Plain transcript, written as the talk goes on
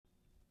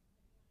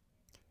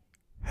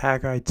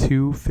Haggai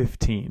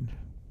 2:15.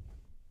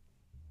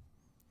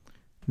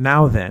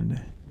 Now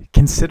then,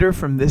 consider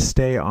from this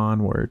day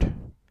onward,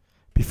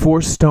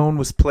 before stone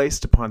was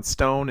placed upon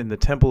stone in the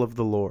temple of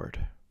the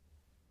Lord.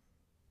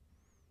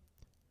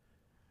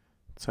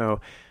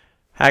 So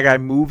Haggai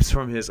moves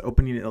from his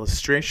opening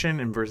illustration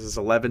in verses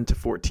 11 to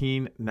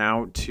 14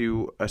 now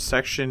to a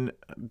section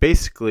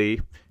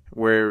basically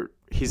where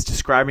he's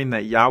describing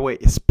that Yahweh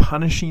is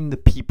punishing the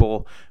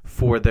people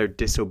for their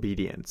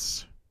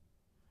disobedience.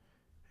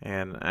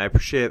 And I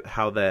appreciate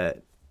how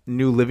the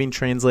New Living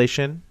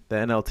Translation, the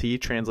NLT,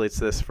 translates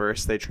this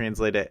verse. They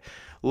translate it,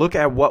 look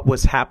at what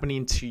was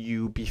happening to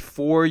you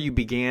before you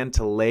began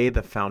to lay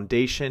the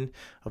foundation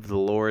of the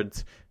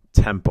Lord's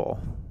temple.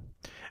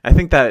 I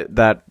think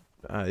that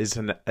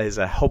is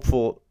a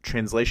helpful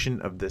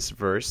translation of this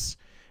verse.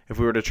 If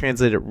we were to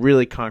translate it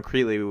really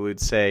concretely, we would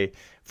say,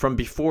 from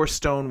before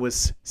stone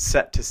was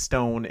set to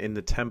stone in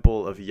the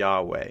temple of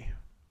Yahweh.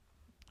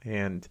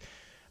 And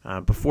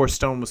before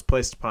stone was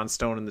placed upon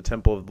stone in the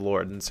temple of the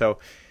Lord. And so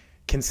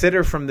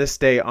consider from this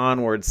day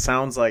onward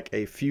sounds like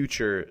a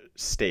future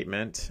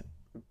statement,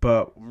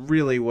 but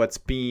really what's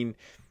being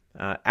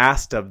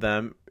asked of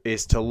them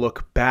is to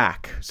look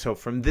back. So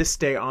from this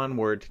day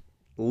onward,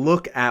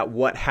 look at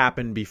what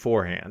happened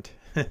beforehand.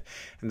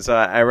 And so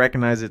I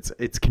recognize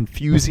it's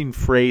confusing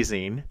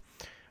phrasing,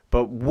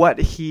 but what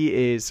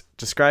he is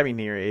describing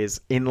here is,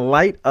 in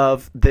light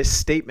of this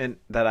statement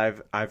that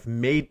I've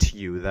made to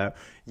you, that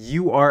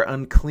you are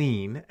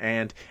unclean,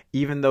 and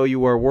even though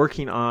you are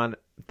working on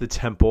the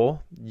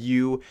temple,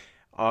 you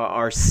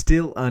are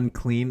still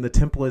unclean. The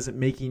temple isn't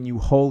making you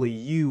holy.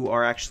 You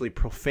are actually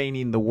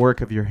profaning the work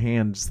of your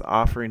hands, the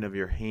offering of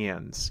your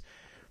hands.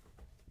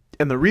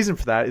 And the reason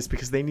for that is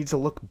because they need to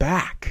look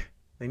back.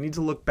 They need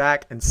to look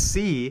back and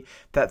see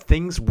that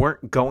things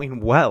weren't going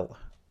well.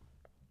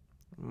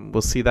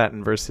 We'll see that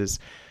in verses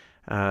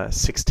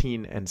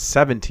 16 and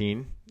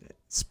 17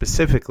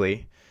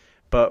 specifically.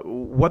 But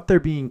what they're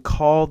being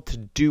called to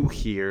do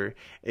here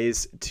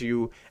is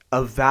to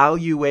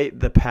evaluate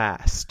the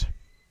past.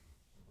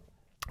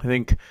 I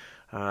think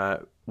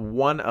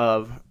one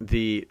of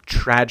the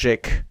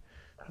tragic,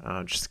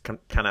 just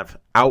kind of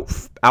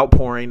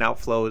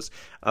outflows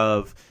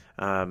of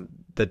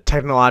the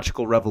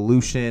technological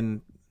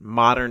revolution,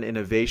 modern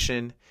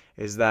innovation,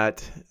 is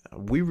that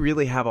we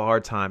really have a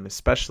hard time,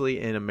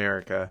 especially in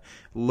America,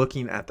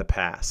 looking at the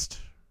past.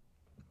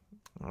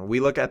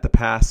 We look at the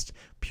past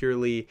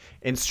purely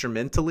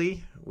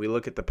instrumentally. We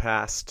look at the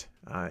past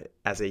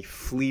as a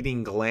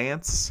fleeting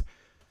glance.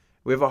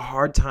 We have a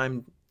hard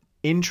time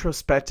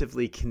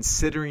introspectively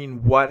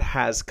considering what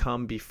has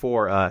come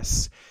before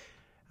us,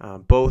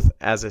 both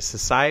as a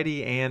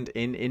society and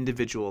in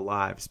individual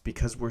lives,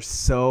 because we're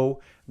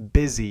so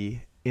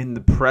busy in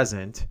the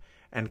present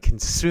and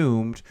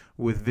consumed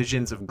with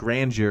visions of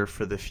grandeur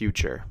for the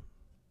future.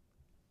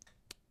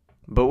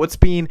 But what's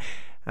being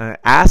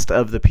asked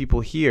of the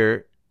people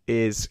here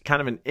is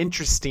kind of an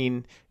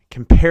interesting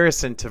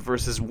comparison to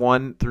verses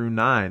 1 through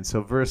 9.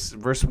 So verse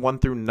 1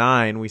 through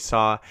 9, we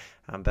saw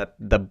that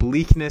the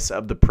bleakness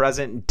of the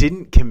present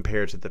didn't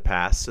compare to the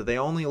past. So they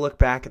only look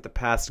back at the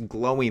past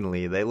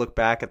glowingly. They look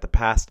back at the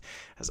past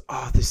as,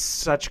 this is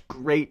such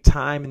great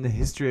time in the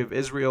history of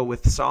Israel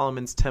with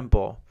Solomon's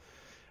temple.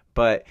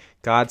 But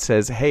God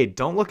says, hey,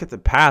 don't look at the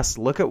past.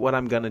 Look at what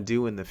I'm going to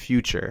do in the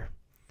future.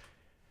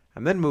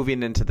 And then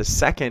moving into the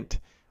second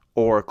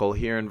oracle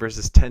here in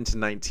verses 10 to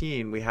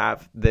 19, we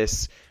have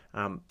this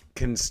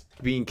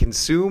being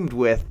consumed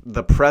with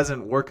the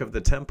present work of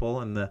the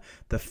temple and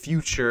the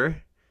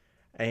future.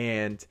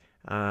 And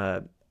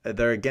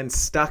they're again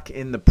stuck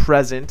in the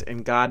present.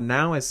 And God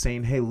now is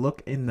saying, hey,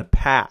 look in the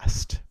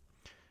past.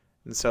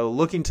 And so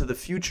looking to the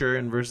future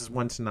in verses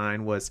 1 to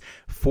 9 was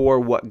for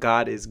what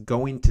God is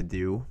going to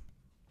do.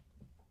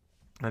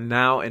 And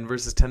now in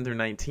verses 10 through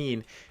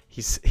 19,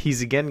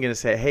 he's again going to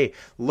say, hey,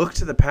 look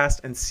to the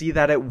past and see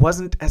that it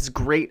wasn't as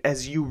great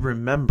as you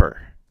remember.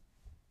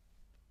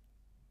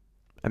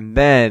 And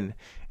then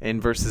in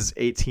verses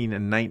 18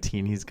 and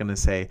 19, he's going to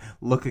say,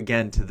 look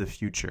again to the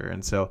future.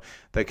 And so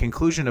the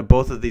conclusion of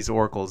both of these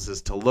oracles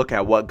is to look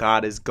at what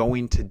God is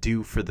going to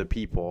do for the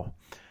people.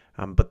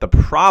 But the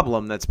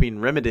problem that's being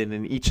remedied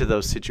in each of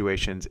those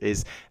situations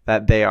is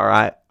that they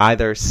are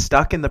either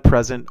stuck in the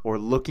present or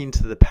looking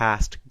to the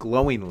past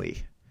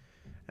glowingly.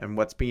 And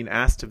what's being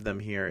asked of them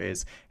here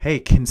is, hey,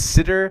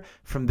 consider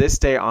from this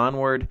day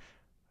onward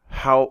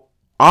how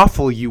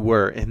awful you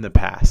were in the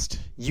past.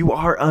 You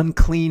are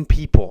unclean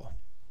people.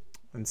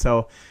 And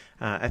so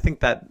I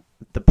think that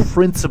the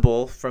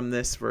principle from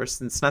this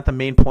verse, and it's not the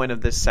main point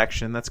of this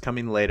section, that's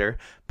coming later,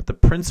 but the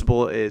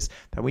principle is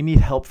that we need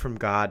help from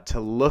God to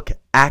look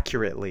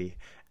accurately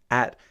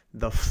at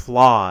the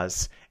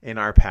flaws in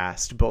our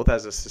past, both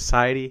as a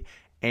society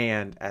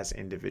and as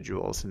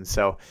individuals. And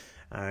so,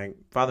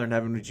 Father in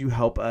heaven, would you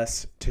help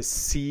us to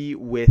see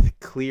with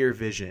clear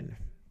vision?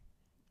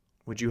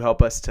 Would you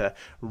help us to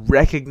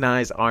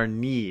recognize our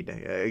need?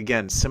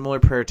 Again, similar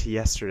prayer to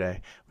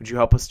yesterday. Would you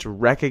help us to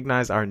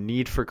recognize our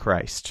need for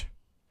Christ?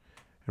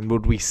 And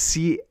would we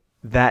see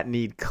that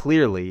need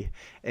clearly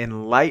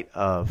in light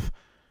of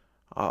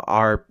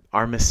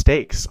our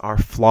mistakes, our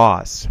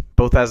flaws,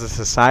 both as a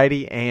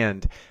society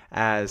and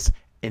as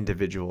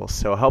individuals.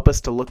 So help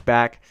us to look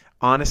back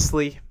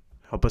honestly,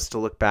 help us to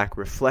look back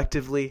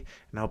reflectively,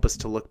 and help us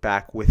to look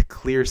back with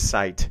clear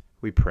sight,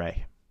 we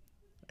pray.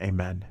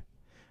 Amen.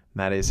 And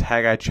that is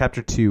Haggai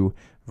chapter 2,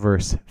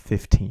 verse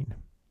 15.